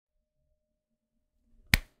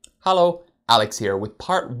Hello, Alex here with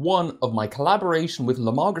part 1 of my collaboration with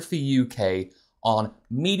Lomography UK on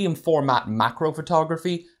medium format macro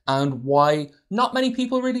photography and why not many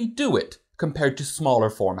people really do it compared to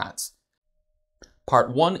smaller formats.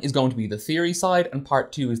 Part 1 is going to be the theory side and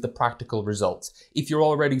part 2 is the practical results. If you're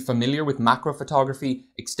already familiar with macro photography,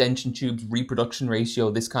 extension tubes, reproduction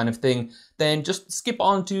ratio, this kind of thing, then just skip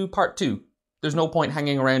on to part 2. There's no point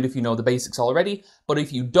hanging around if you know the basics already, but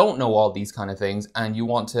if you don't know all these kind of things and you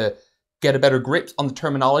want to get a better grip on the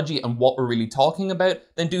terminology and what we're really talking about,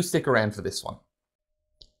 then do stick around for this one.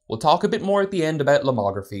 We'll talk a bit more at the end about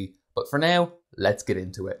lomography, but for now, let's get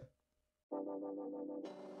into it.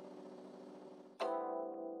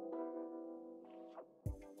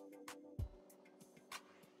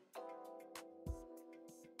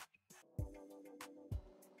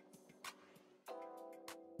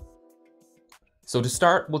 So to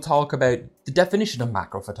start, we'll talk about the definition of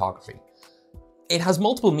macro photography. It has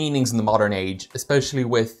multiple meanings in the modern age, especially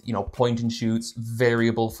with, point and shoots,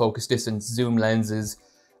 variable focus distance, zoom lenses,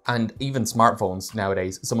 and even smartphones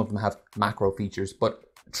nowadays. Some of them have macro features, but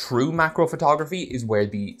true macro photography is where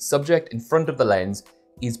the subject in front of the lens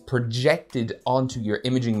is projected onto your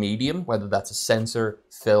imaging medium, whether that's a sensor,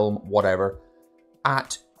 film, whatever,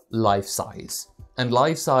 at life size. And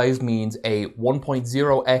life size means a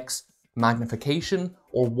 1.0x magnification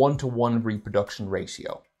or 1:1 reproduction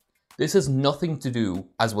ratio. This has nothing to do,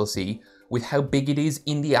 as we'll see, with how big it is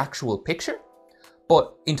in the actual picture,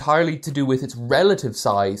 but entirely to do with its relative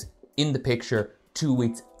size in the picture to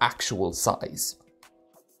its actual size.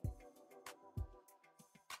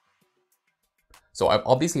 So I've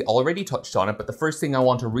obviously already touched on it, but the first thing I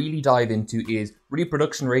want to really dive into is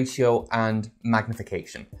reproduction ratio and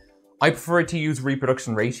magnification. I prefer to use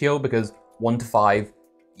reproduction ratio because 1:5,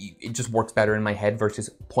 it just works better in my head versus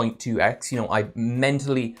 0.2x. I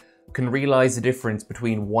mentally can realize the difference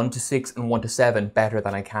between 1:6 and 1:7 better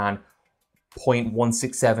than I can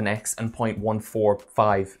 0.167x and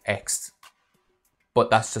 0.145x. But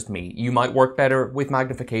that's just me. You might work better with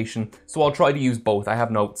magnification, so I'll try to use both. I have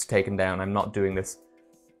notes taken down. I'm not doing this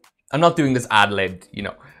ad-libbed,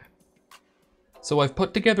 So I've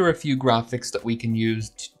put together a few graphics that we can use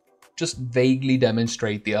to just vaguely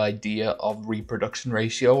demonstrate the idea of reproduction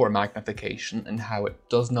ratio or magnification and how it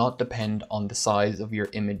does not depend on the size of your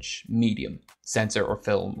image medium, sensor or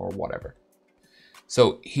film or whatever.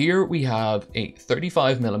 So here we have a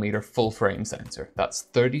 35mm full frame sensor. That's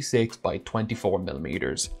 36 by 24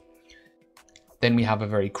 millimeters. Then we have a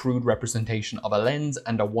very crude representation of a lens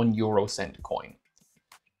and a €1 coin.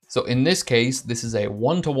 So in this case, this is a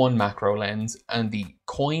 1:1 macro lens and the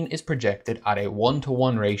coin is projected at a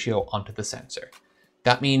 1:1 ratio onto the sensor.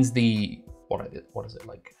 That means the, what is it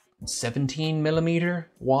like 17mm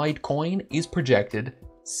wide coin is projected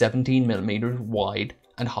 17mm wide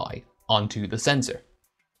and high onto the sensor.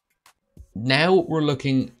 Now we're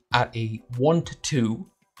looking at a 1:2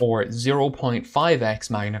 or 0.5x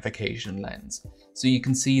magnification lens. So you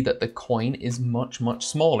can see that the coin is much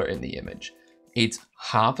smaller in the image. It's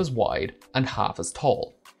half as wide and half as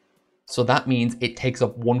tall. So that means it takes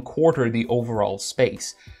up 1/4 the overall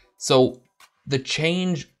space. So the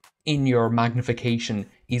change in your magnification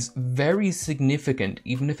is very significant,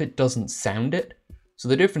 even if it doesn't sound it. So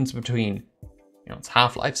the difference between, it's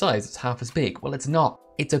half life size, it's half as big. Well, it's not.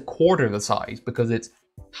 It's 1/4 the size because it's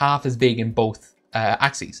half as big in both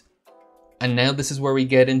axes. And now this is where we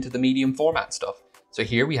get into the medium format stuff. So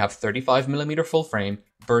here we have 35mm full frame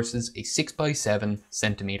versus a 6x7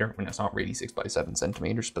 centimeter. Well, it's not really 6x7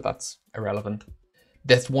 centimeters, but that's irrelevant.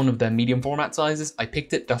 That's one of the medium format sizes. I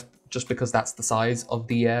picked it just because that's the size of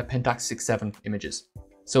the Pentax 6.7 images.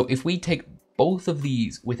 So if we take both of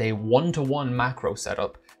these with a 1:1 macro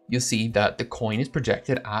setup, you'll see that the coin is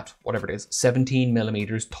projected at, whatever it is,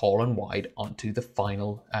 17mm tall and wide onto the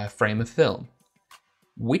final frame of film.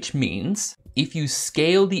 Which means if you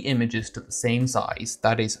scale the images to the same size,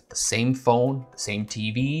 that is the same phone, the same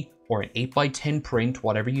TV, or an 8x10 print,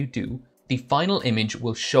 whatever you do, the final image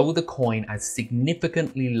will show the coin as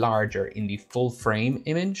significantly larger in the full frame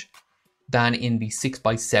image than in the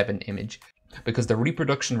 6x7 image, because the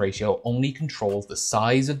reproduction ratio only controls the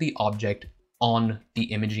size of the object on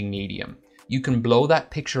the imaging medium. You can blow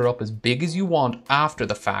that picture up as big as you want after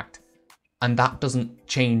the fact, and that doesn't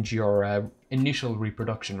change your initial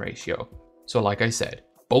reproduction ratio. So like I said,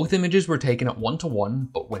 both images were taken at 1:1,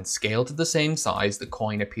 but when scaled to the same size, the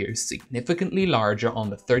coin appears significantly larger on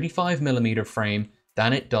the 35mm frame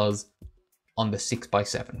than it does on the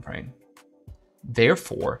 6x7 frame.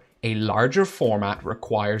 Therefore, a larger format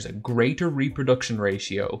requires a greater reproduction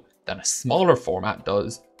ratio than a smaller format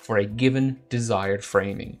does for a given desired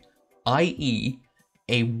framing, i.e.,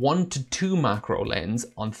 A 1:2 macro lens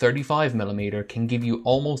on 35mm can give you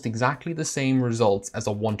almost exactly the same results as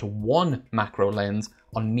a 1:1 macro lens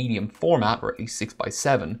on medium format, or at least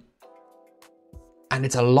 6x7. And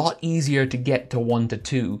it's a lot easier to get to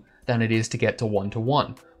 1:2 than it is to get to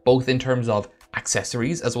 1:1, both in terms of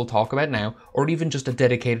accessories, as we'll talk about now, or even just a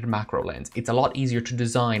dedicated macro lens. It's a lot easier to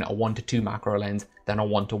design a 1:2 macro lens than a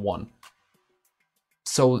 1:1.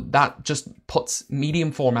 So that just puts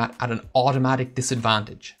medium format at an automatic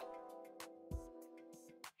disadvantage.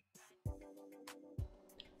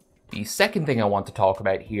 The second thing I want to talk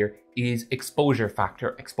about here is exposure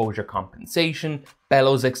factor, exposure compensation,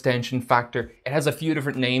 bellows extension factor. It has a few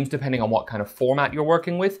different names depending on what kind of format you're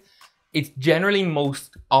working with. It's generally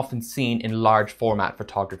most often seen in large format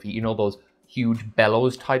photography, you know, those huge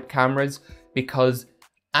bellows type cameras, because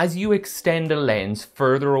as you extend a lens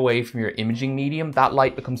further away from your imaging medium, that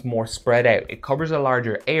light becomes more spread out. It covers a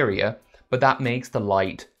larger area, but that makes the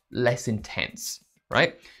light less intense,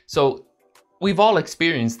 right? So we've all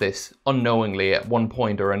experienced this unknowingly at one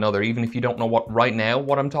point or another, even if you don't know what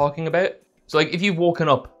I'm talking about. So like if you've woken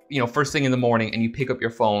up, you know, first thing in the morning and you pick up your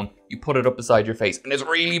phone, you put it up beside your face and it's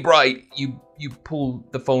really bright, you pull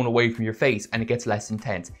the phone away from your face and it gets less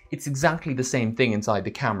intense. It's exactly the same thing inside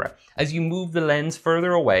the camera. As you move the lens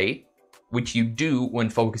further away, which you do when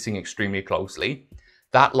focusing extremely closely,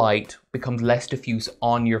 that light becomes less diffuse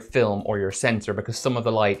on your film or your sensor because some of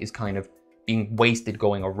the light is kind of being wasted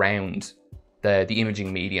going around the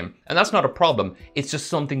imaging medium. And that's not a problem, it's just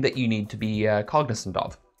something that you need to be cognizant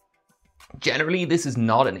of. Generally, this is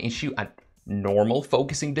not an issue at normal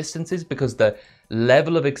focusing distances because the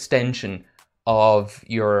level of extension of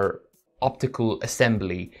your optical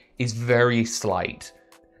assembly is very slight.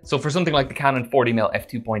 So for something like the Canon 40mm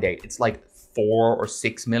f2.8, it's like 4 or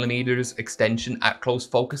 6 millimeters extension at close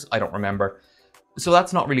focus, I don't remember. So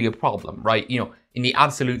that's not really a problem, right? You know, in the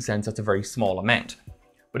absolute sense, that's a very small amount.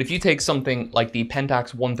 But if you take something like the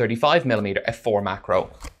Pentax 135mm f4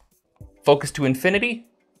 macro, focus to infinity,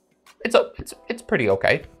 it's pretty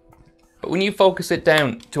okay. But when you focus it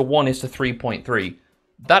down to 1:3.3,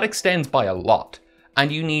 that extends by a lot.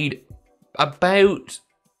 And you need about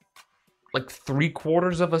like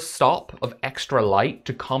 3/4 of a stop of extra light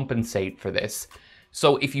to compensate for this.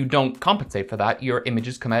 So if you don't compensate for that, your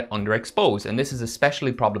images come out underexposed. And this is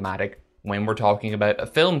especially problematic when we're talking about a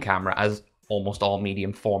film camera, as almost all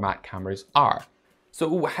medium format cameras are.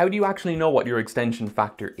 So how do you actually know what your extension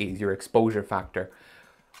factor is, your exposure factor?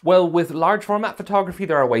 Well, with large format photography,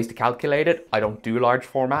 there are ways to calculate it. I don't do large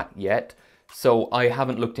format yet, so I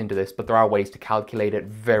haven't looked into this, but there are ways to calculate it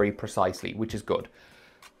very precisely, which is good.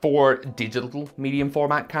 For digital medium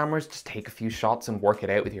format cameras, just take a few shots and work it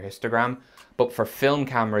out with your histogram. But for film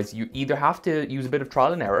cameras, you either have to use a bit of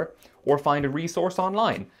trial and error or find a resource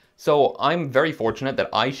online. So I'm very fortunate that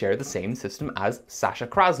I share the same system as Sasha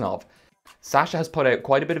Krasnov. Sasha has put out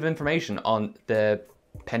quite a bit of information on the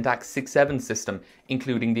Pentax 6.7 system,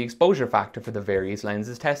 including the exposure factor for the various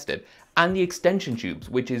lenses tested, and the extension tubes,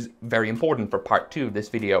 which is very important for part 2 of this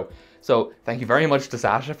video. So thank you very much to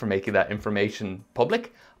Sasha for making that information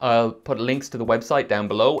public. I'll put links to the website down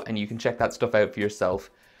below and you can check that stuff out for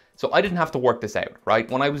yourself. So I didn't have to work this out,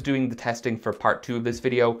 right? When I was doing the testing for part 2 of this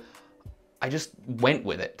video, I just went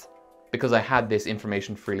with it because I had this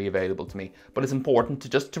information freely available to me. But it's important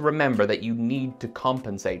to remember that you need to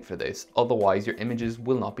compensate for this. Otherwise, your images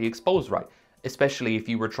will not be exposed right. Especially if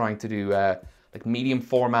you were trying to do like medium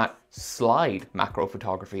format slide macro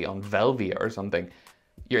photography on Velvia or something.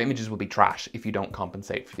 Your images will be trash if you don't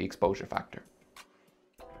compensate for the exposure factor.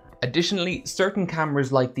 Additionally, certain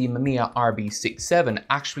cameras like the Mamiya RB67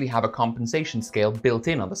 actually have a compensation scale built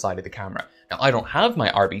in on the side of the camera. Now, I don't have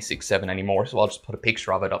my RB67 anymore, so I'll just put a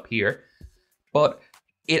picture of it up here. But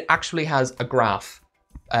it actually has a graph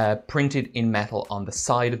printed in metal on the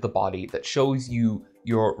side of the body that shows you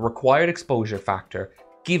your required exposure factor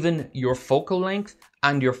given your focal length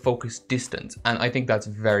and your focus distance. And I think that's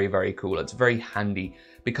very, very cool. It's very handy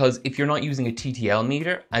because if you're not using a TTL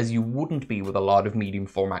meter, as you wouldn't be with a lot of medium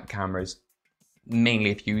format cameras,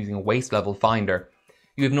 mainly if you're using a waist level finder,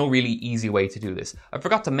 you have no really easy way to do this. I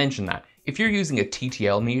forgot to mention that. If you're using a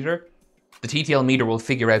TTL meter, the TTL meter will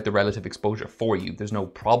figure out the relative exposure for you. There's no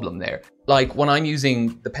problem there. Like when I'm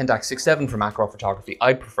using the Pentax 6.7 for macro photography,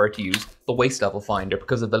 I prefer to use the waist level finder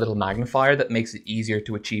because of the little magnifier that makes it easier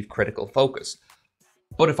to achieve critical focus.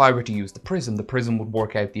 But if I were to use the prism would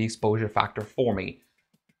work out the exposure factor for me.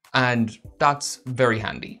 And that's very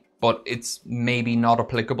handy, but it's maybe not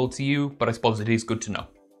applicable to you, but I suppose it is good to know.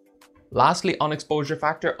 Lastly, on exposure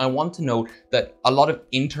factor, I want to note that a lot of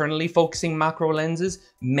internally focusing macro lenses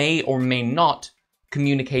may or may not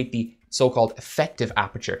communicate the so-called effective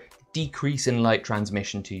aperture, decrease in light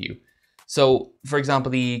transmission to you. So, for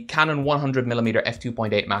example, the Canon 100mm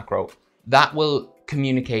f2.8 macro, that will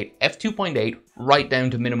communicate f2.8 right down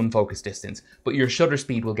to minimum focus distance, but your shutter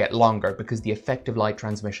speed will get longer because the effective light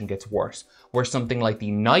transmission gets worse. Where something like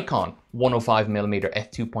the Nikon 105mm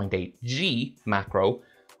f2.8G macro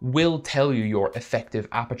will tell you your effective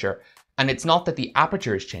aperture. And it's not that the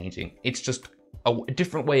aperture is changing, it's just a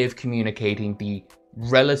different way of communicating the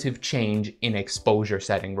relative change in exposure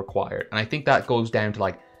setting required. And I think that goes down to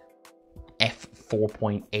like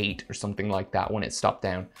f4.8 or something like that when it stopped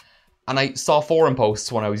down. And I saw forum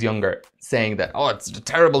posts when I was younger saying that, oh, it's a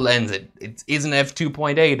terrible lens, it isn't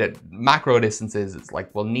f2.8 at macro distances. It's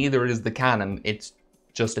like, well, neither is the Canon, it's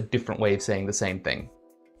just a different way of saying the same thing.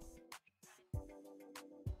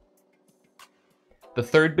 The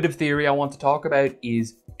third bit of theory I want to talk about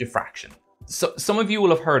is diffraction. So some of you will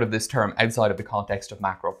have heard of this term outside of the context of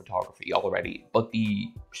macro photography already, but the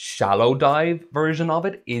shallow dive version of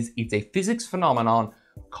it is it's a physics phenomenon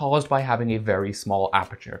caused by having a very small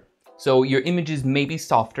aperture. So your images may be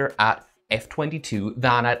softer at f22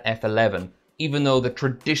 than at f11, even though the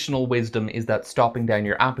traditional wisdom is that stopping down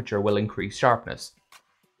your aperture will increase sharpness.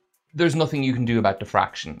 There's nothing you can do about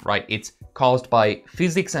diffraction, right? It's caused by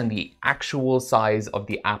physics and the actual size of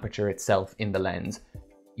the aperture itself in the lens.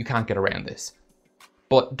 You can't get around this.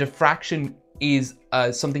 But diffraction is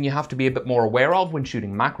something you have to be a bit more aware of when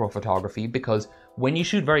shooting macro photography, because when you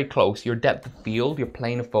shoot very close, your depth of field, your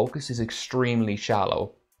plane of focus is extremely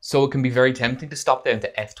shallow. So it can be very tempting to stop down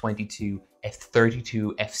to f22,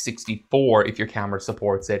 f32, f64 if your camera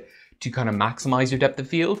supports it to kind of maximize your depth of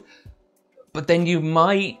field. But then you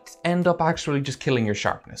might end up actually just killing your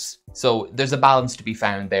sharpness. So there's a balance to be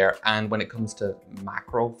found there. And when it comes to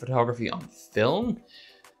macro photography on film,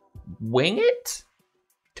 wing it,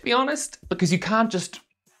 to be honest, because you can't just,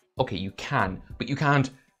 okay, you can, but you can't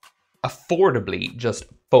affordably just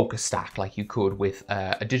focus stack like you could with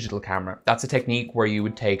a digital camera. That's a technique where you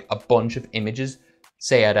would take a bunch of images,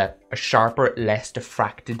 say at a sharper, less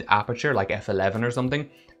diffracted aperture, like f11 or something,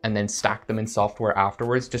 and then stack them in software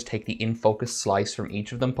afterwards. Just take the in-focus slice from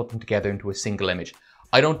each of them, put them together into a single image.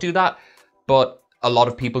 I don't do that, but a lot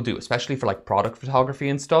of people do, especially for like product photography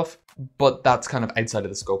and stuff, but that's kind of outside of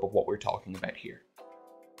the scope of what we're talking about here.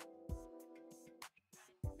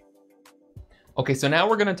 Okay, so now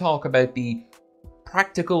we're going to talk about the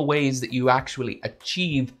practical ways that you actually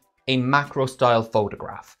achieve a macro style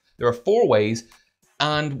photograph. There are 4 ways,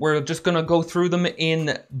 and we're just going to go through them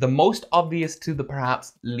in the most obvious to the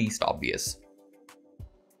perhaps least obvious.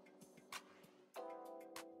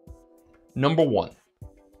 Number 1,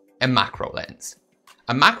 a macro lens.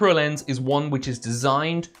 A macro lens is one which is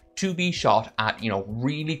designed to be shot at,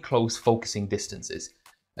 really close focusing distances.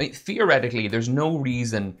 I mean, theoretically, there's no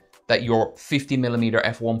reason that your 50mm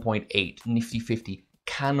f1.8 nifty 50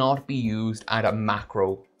 cannot be used at a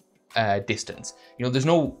macro distance. There's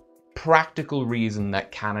no practical reason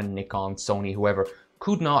that Canon, Nikon, Sony, whoever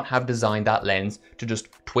could not have designed that lens to just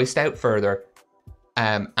twist out further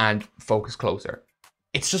and focus closer.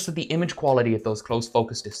 It's just that the image quality at those close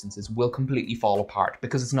focus distances will completely fall apart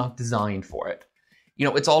because it's not designed for it.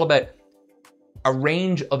 It's all about a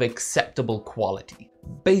range of acceptable quality.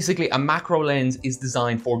 Basically, a macro lens is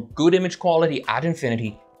designed for good image quality at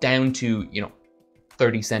infinity down to,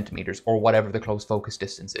 30 centimeters or whatever the close focus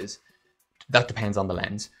distance is. That depends on the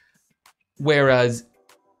lens. Whereas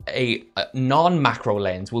a non-macro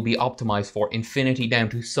lens will be optimized for infinity down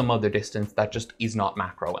to some other distance that just is not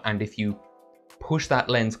macro. And if you push that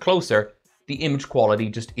lens closer, the image quality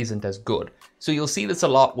just isn't as good. So you'll see this a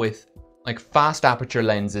lot with like fast aperture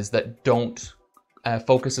lenses that don't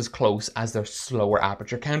focus as close as their slower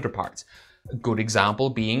aperture counterparts. A good example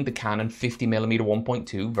being the Canon 50mm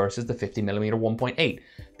 1.2 versus the 50mm 1.8.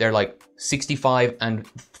 They're like 65 and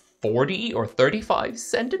 40 or 35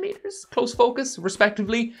 centimeters close focus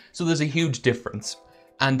respectively. So there's a huge difference.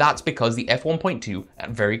 And that's because the f1.2 at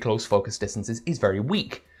very close focus distances is very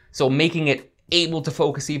weak. So making it able to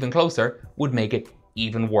focus even closer would make it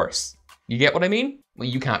even worse. You get what I mean? Well,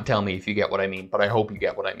 you can't tell me if you get what I mean, but I hope you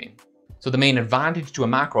get what I mean. So the main advantage to a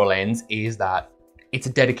macro lens is that it's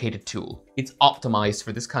a dedicated tool. It's optimized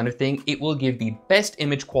for this kind of thing. It will give the best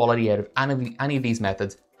image quality out of any of these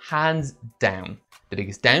methods, hands down. The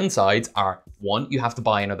biggest downsides are 1, you have to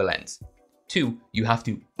buy another lens. 2, you have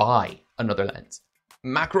to buy another lens.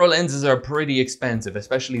 Macro lenses are pretty expensive,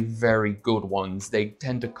 especially very good ones. They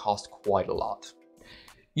tend to cost quite a lot.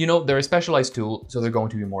 They're a specialized tool, so they're going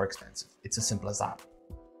to be more expensive. It's as simple as that.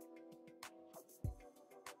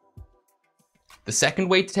 The second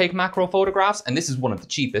way to take macro photographs, and this is one of the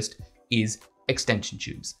cheapest, is extension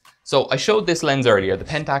tubes. So I showed this lens earlier, the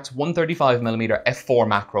Pentax 135mm f4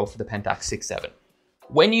 macro for the Pentax 6-7.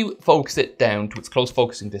 When you focus it down to its close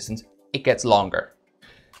focusing distance, it gets longer.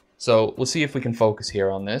 So we'll see if we can focus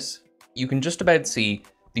here on this. You can just about see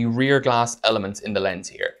the rear glass elements in the lens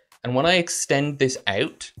here. And when I extend this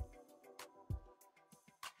out,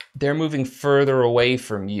 they're moving further away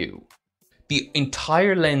from you. The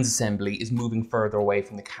entire lens assembly is moving further away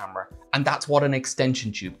from the camera, and that's what an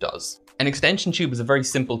extension tube does. An extension tube is a very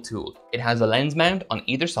simple tool. It has a lens mount on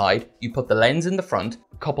either side. You put the lens in the front,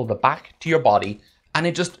 couple the back to your body, and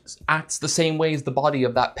it just acts the same way as the body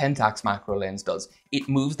of that Pentax macro lens does. It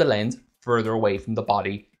moves the lens further away from the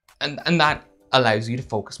body, and that allows you to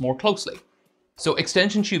focus more closely. So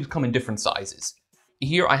extension tubes come in different sizes.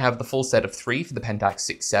 Here I have the full set of 3 for the Pentax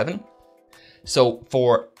 6-7. So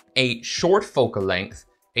for a short focal length,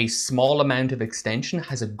 a small amount of extension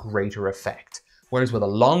has a greater effect. Whereas with a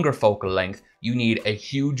longer focal length, you need a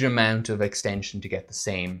huge amount of extension to get the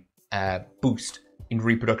same boost in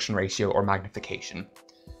reproduction ratio or magnification.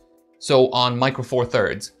 So on micro four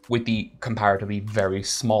thirds, with the comparatively very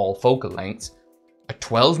small focal lengths, a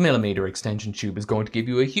 12mm extension tube is going to give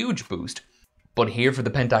you a huge boost. But here for the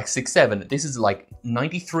Pentax 6-7, this is like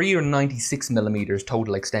 93 or 96mm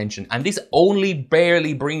total extension, and this only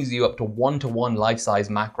barely brings you up to 1-to-1 life-size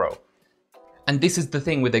macro. And this is the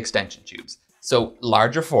thing with extension tubes. So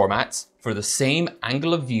larger formats, for the same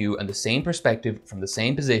angle of view and the same perspective from the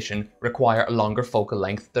same position, require a longer focal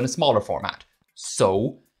length than a smaller format.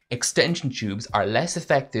 So extension tubes are less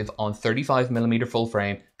effective on 35mm full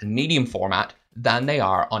frame and medium format than they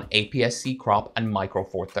are on APS-C crop and micro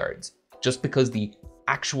four thirds. Just because the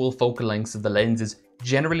actual focal lengths of the lenses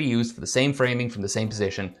generally used for the same framing from the same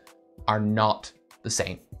position are not the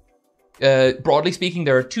same. Broadly speaking,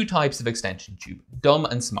 there are 2 types of extension tube, dumb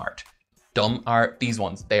and smart. Dumb are these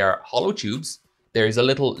ones. They are hollow tubes. There is a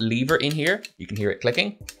little lever in here. You can hear it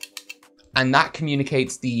clicking. And that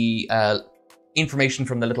communicates the information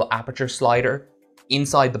from the little aperture slider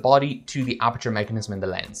inside the body to the aperture mechanism in the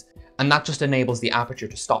lens. And that just enables the aperture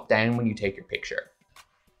to stop down when you take your picture.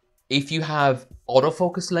 If you have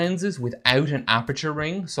autofocus lenses without an aperture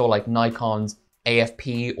ring, so like Nikon's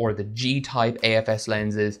AFP or the G-type AFS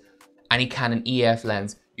lenses, any Canon EF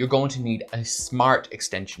lens, you're going to need a smart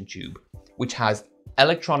extension tube, which has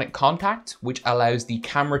electronic contact, which allows the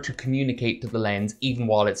camera to communicate to the lens even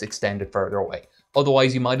while it's extended further away.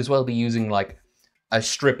 Otherwise, you might as well be using like a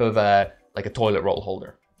strip of like a toilet roll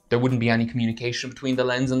holder. There wouldn't be any communication between the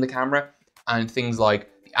lens and the camera, and things like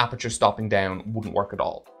the aperture stopping down wouldn't work at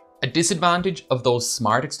all. A disadvantage of those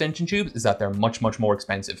smart extension tubes is that they're much, much more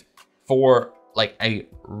expensive. For like a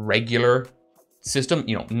regular system,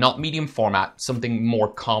 you know, not medium format, something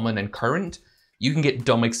more common and current, you can get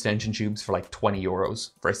dumb extension tubes for like 20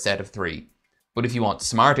 euros for a set of 3. But if you want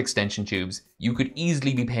smart extension tubes, you could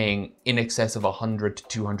easily be paying in excess of 100 to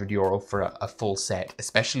 200 euro for a full set,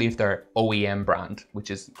 especially if they're OEM brand,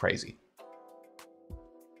 which is crazy.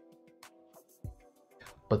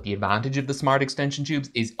 But the advantage of the smart extension tubes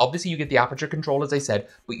is obviously you get the aperture control, as I said,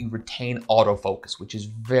 but you retain autofocus, which is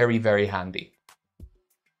very, very handy.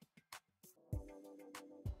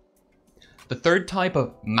 The third type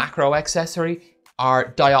of macro accessory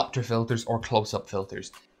are diopter filters or close-up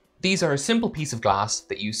filters. These are a simple piece of glass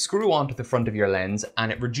that you screw onto the front of your lens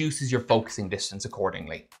and it reduces your focusing distance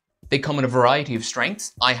accordingly. They come in a variety of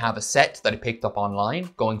strengths. I have a set that I picked up online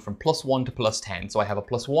going from +1 to +10. So I have a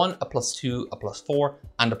 +1, a +2, a +4,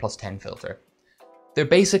 and a +10 filter. They're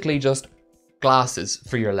basically just glasses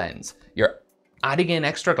for your lens. You're adding in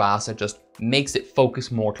extra glass that just makes it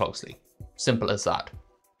focus more closely. Simple as that.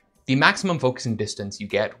 The maximum focusing distance you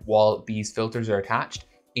get while these filters are attached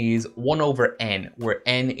is 1/n, where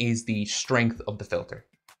n is the strength of the filter.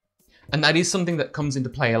 And that is something that comes into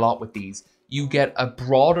play a lot with these. You get a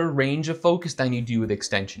broader range of focus than you do with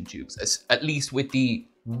extension tubes, at least with the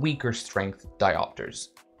weaker strength diopters.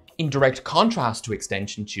 In direct contrast to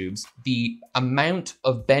extension tubes, the amount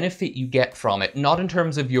of benefit you get from it, not in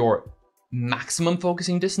terms of your maximum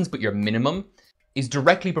focusing distance, but your minimum, is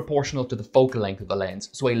directly proportional to the focal length of the lens.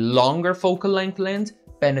 So a longer focal length lens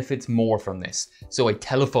benefits more from this. So a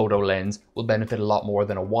telephoto lens will benefit a lot more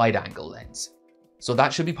than a wide angle lens. So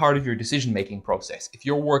that should be part of your decision-making process. If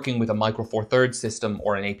you're working with a micro four thirds system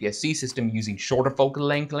or an APS-C system using shorter focal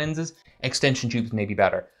length lenses, extension tubes may be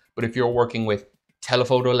better. But if you're working with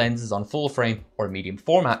telephoto lenses on full frame or a medium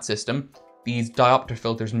format system, these diopter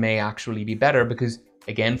filters may actually be better because,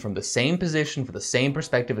 again, from the same position, for the same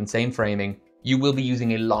perspective and same framing, you will be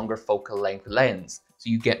using a longer focal length lens.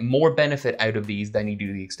 So you get more benefit out of these than you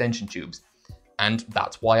do the extension tubes. And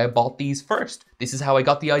that's why I bought these first. This is how I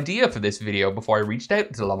got the idea for this video before I reached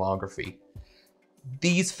out to Lomography.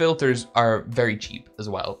 These filters are very cheap as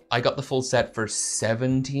well. I got the full set for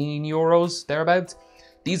 17 euros, thereabouts.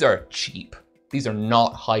 These are cheap. These are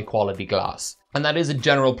not high quality glass. And that is a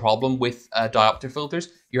general problem with diopter filters.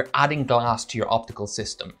 You're adding glass to your optical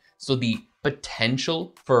system. So the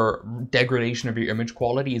potential for degradation of your image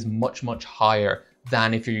quality is much, much higher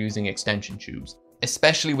than if you're using extension tubes.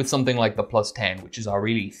 Especially with something like the Plus 10, which is a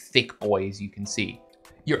really thick boy, as you can see.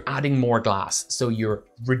 You're adding more glass, so you're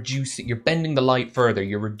bending the light further,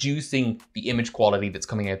 you're reducing the image quality that's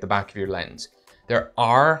coming out the back of your lens. There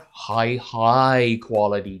are high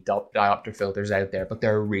quality diopter filters out there, but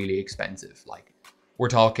they're really expensive. Like, we're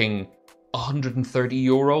talking 130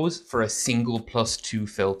 euros for a single Plus 2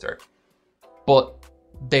 filter, but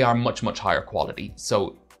they are much, much higher quality.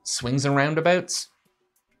 So swings and roundabouts.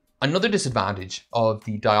 Another disadvantage of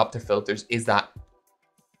the diopter filters is that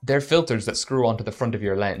they're filters that screw onto the front of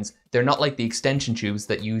your lens. They're not like the extension tubes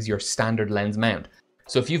that use your standard lens mount.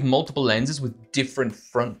 So if you have multiple lenses with different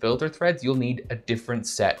front filter threads, you'll need a different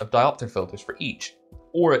set of diopter filters for each,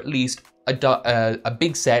 or at least a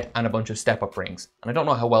big set and a bunch of step-up rings. And I don't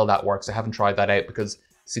know how well that works. I haven't tried that out because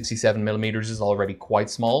 67mm is already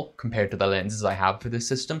quite small compared to the lenses I have for this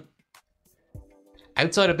system.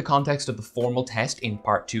 Outside of the context of the formal test in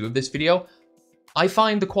part 2 of this video, I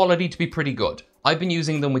find the quality to be pretty good. I've been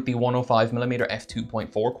using them with the 105mm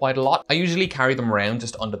f2.4 quite a lot. I usually carry them around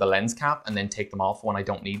just under the lens cap and then take them off when I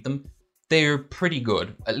don't need them. They're pretty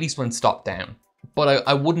good, at least when stopped down. But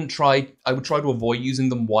I would try to avoid using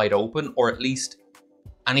them wide open, or at least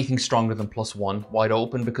anything stronger than +1 wide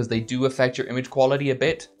open, because they do affect your image quality a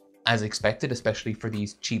bit, as expected, especially for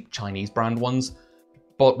these cheap Chinese brand ones.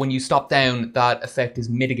 But when you stop down, that effect is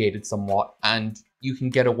mitigated somewhat and you can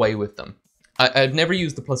get away with them. I've never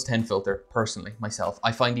used the Plus 10 filter personally myself.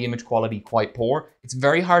 I find the image quality quite poor. It's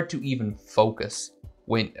very hard to even focus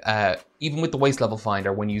when, even with the waist level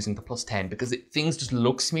finder when using the Plus 10, because things just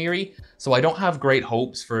look smeary. So I don't have great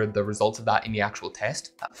hopes for the results of that in the actual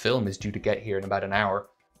test. That film is due to get here in about an hour.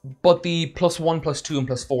 But the +1, +2, and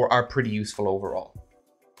 +4 are pretty useful overall.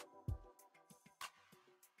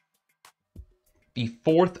 The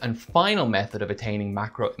fourth and final method of attaining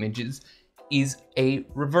macro images is a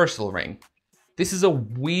reversal ring. This is a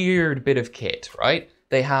weird bit of kit, right?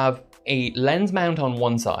 They have a lens mount on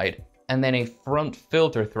one side and then a front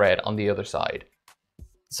filter thread on the other side.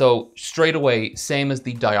 So straight away, same as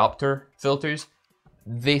the diopter filters,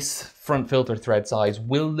 this front filter thread size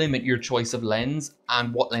will limit your choice of lens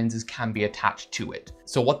and what lenses can be attached to it.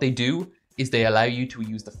 So what they do is they allow you to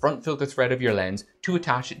use the front filter thread of your lens to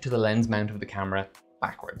attach it to the lens mount of the camera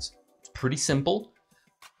backwards. It's pretty simple,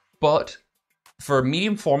 but for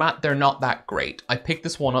medium format, they're not that great. I picked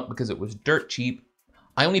this one up because it was dirt cheap.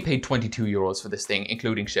 I only paid 22 euros for this thing,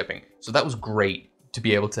 including shipping. So that was great to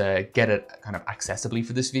be able to get it kind of accessibly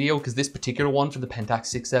for this video, because this particular one for the Pentax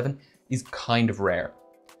 6.7 is kind of rare.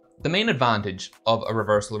 The main advantage of a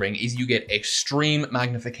reversal ring is you get extreme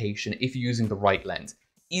magnification if you're using the right lens.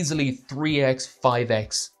 Easily 3x,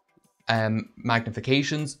 5x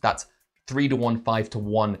magnifications. That's 3:1,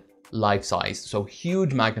 5:1 life size. So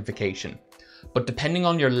huge magnification. But depending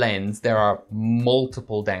on your lens, there are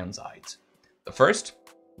multiple downsides. The first,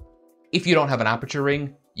 if you don't have an aperture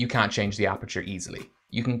ring, you can't change the aperture easily.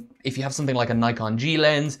 You can, if you have something like a Nikon G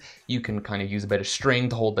lens, you can kind of use a bit of string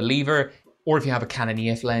to hold the lever. Or if you have a Canon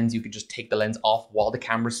EF lens, you could just take the lens off while the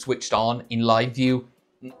camera's switched on in live view.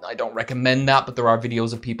 I don't recommend that, but there are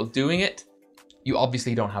videos of people doing it. You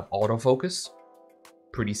obviously don't have autofocus.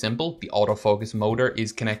 Pretty simple. The autofocus motor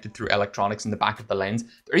is connected through electronics in the back of the lens.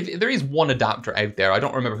 There is one adapter out there. I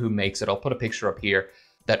don't remember who makes it. I'll put a picture up here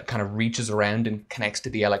that kind of reaches around and connects to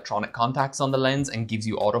the electronic contacts on the lens and gives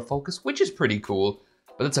you autofocus, which is pretty cool,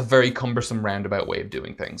 but it's a very cumbersome roundabout way of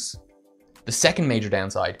doing things. The second major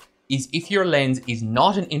downside is if your lens is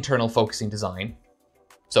not an internal focusing design.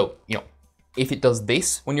 So, if it does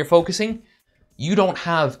this when you're focusing, you don't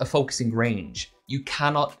have a focusing range. You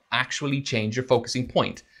cannot actually change your focusing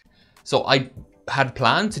point. So I had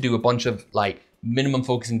planned to do a bunch of like minimum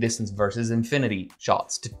focusing distance versus infinity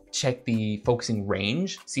shots to check the focusing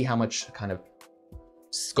range, see how much kind of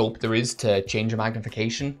scope there is to change your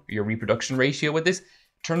magnification, your reproduction ratio with this.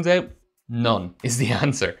 Turns out none is the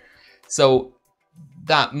answer. So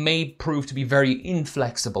that may prove to be very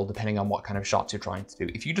inflexible depending on what kind of shots you're trying to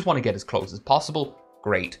do. If you just want to get as close as possible,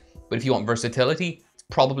 great. But if you want versatility, it's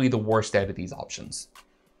probably the worst out of these options.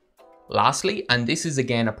 Lastly, and this is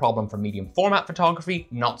again a problem for medium format photography,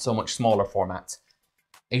 not so much smaller formats.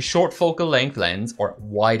 A short focal length lens or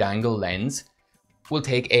wide angle lens we'll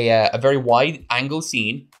take a very wide angle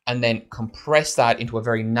scene and then compress that into a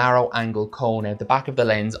very narrow angle cone at the back of the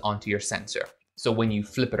lens onto your sensor. So when you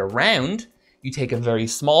flip it around, you take a very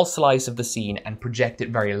small slice of the scene and project it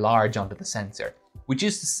very large onto the sensor. Which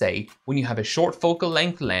is to say, when you have a short focal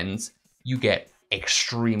length lens, you get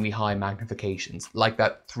extremely high magnifications, like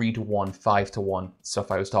that 3:1, 5:1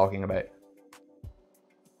 stuff I was talking about.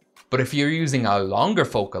 But if you're using a longer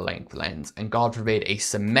focal length lens, and God forbid a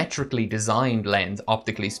symmetrically designed lens,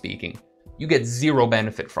 optically speaking, you get zero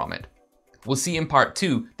benefit from it. We'll see in part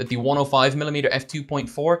 2 that the 105mm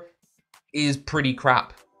f2.4 is pretty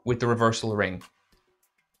crap with the reversal ring.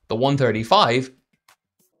 The 135,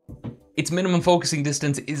 its minimum focusing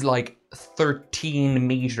distance is like 13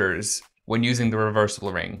 meters when using the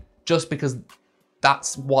reversible ring, just because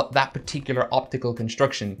that's what that particular optical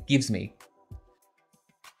construction gives me.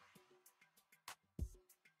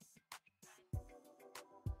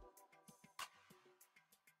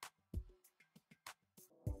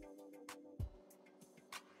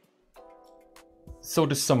 So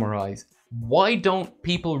to summarize, why don't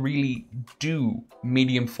people really do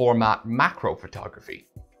medium format macro photography?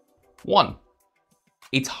 1.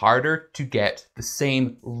 It's harder to get the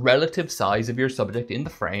same relative size of your subject in the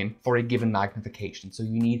frame for a given magnification. So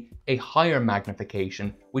you need a higher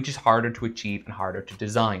magnification, which is harder to achieve and harder to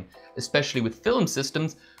design, especially with film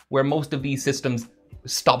systems where most of these systems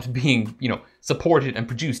stopped being, supported and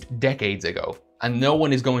produced decades ago. And no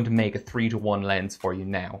one is going to make a 3:1 lens for you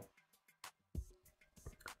now.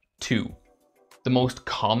 2. The most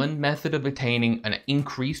common method of attaining an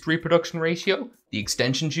increased reproduction ratio, the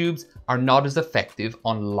extension tubes, are not as effective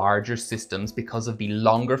on larger systems because of the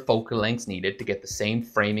longer focal lengths needed to get the same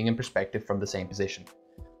framing and perspective from the same position,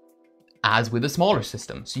 as with a smaller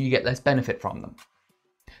system, so you get less benefit from them.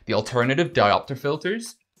 The alternative diopter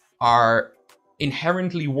filters are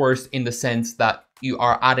inherently worse in the sense that you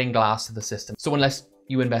are adding glass to the system. So unless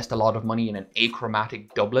you invest a lot of money in an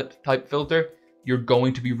achromatic doublet type filter, you're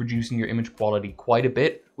going to be reducing your image quality quite a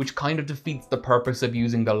bit, which kind of defeats the purpose of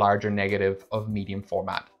using the larger negative of medium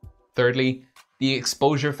format. Thirdly, the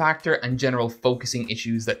exposure factor and general focusing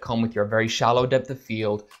issues that come with your very shallow depth of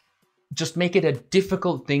field just make it a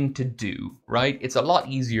difficult thing to do, right? It's a lot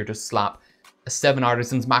easier to slap a 7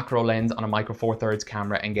 Artisans macro lens on a micro four thirds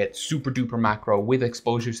camera and get super duper macro with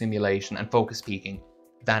exposure simulation and focus peaking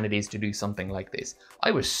than it is to do something like this. I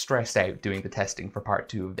was stressed out doing the testing for part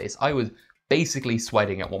 2 of this. I was basically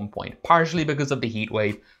sweating at one point, partially because of the heat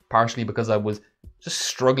wave, partially because I was just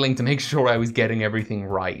struggling to make sure I was getting everything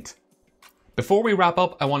right. Before we wrap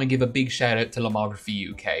up, I want to give a big shout out to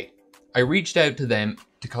Lomography UK. I reached out to them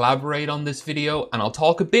to collaborate on this video, and I'll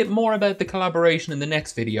talk a bit more about the collaboration in the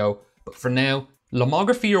next video, but for now,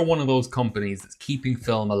 Lomography are one of those companies that's keeping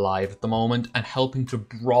film alive at the moment and helping to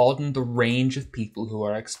broaden the range of people who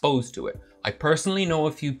are exposed to it. I personally know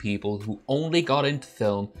a few people who only got into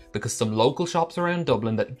film because some local shops around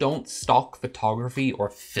Dublin that don't stock photography or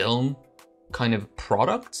film kind of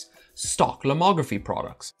products, stock Lomography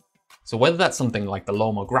products. So whether that's something like the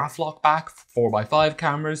Lomograph Lockback 4x5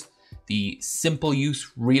 cameras, the simple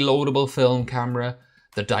use reloadable film camera,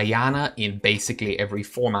 the Diana in basically every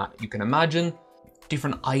format you can imagine,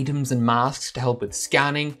 different items and masks to help with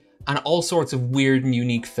scanning, and all sorts of weird and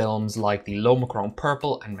unique films like the Lomochrome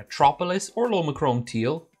Purple and Metropolis, or Lomochrome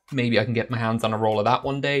Teal. Maybe I can get my hands on a roll of that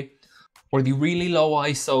one day. Or the really low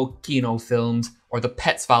ISO Kino films, or the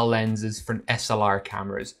Petzval lenses for SLR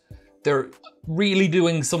cameras. They're really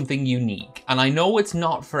doing something unique, and I know it's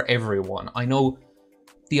not for everyone. I know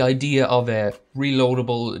the idea of a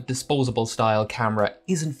reloadable, disposable style camera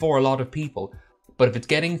isn't for a lot of people. But if it's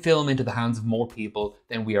getting film into the hands of more people,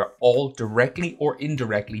 then we are all directly or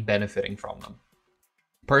indirectly benefiting from them.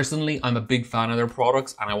 Personally, I'm a big fan of their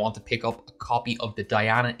products and I want to pick up a copy of the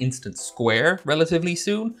Diana Instant Square relatively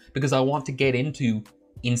soon because I want to get into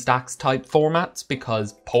Instax type formats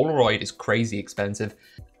because Polaroid is crazy expensive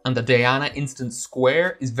and the Diana Instant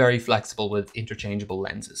Square is very flexible with interchangeable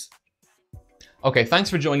lenses. Okay, thanks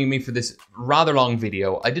for joining me for this rather long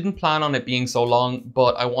video. I didn't plan on it being so long,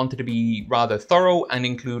 but I wanted to be rather thorough and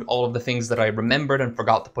include all of the things that I remembered and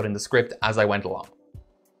forgot to put in the script as I went along.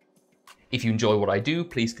 If you enjoy what I do,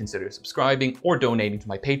 please consider subscribing or donating to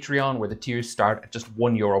my Patreon, where the tiers start at just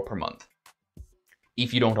 €1 per month.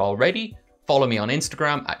 If you don't already, follow me on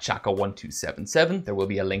Instagram at Chaco1277. There will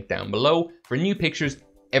be a link down below for new pictures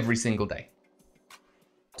every single day.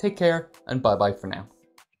 Take care and bye bye for now.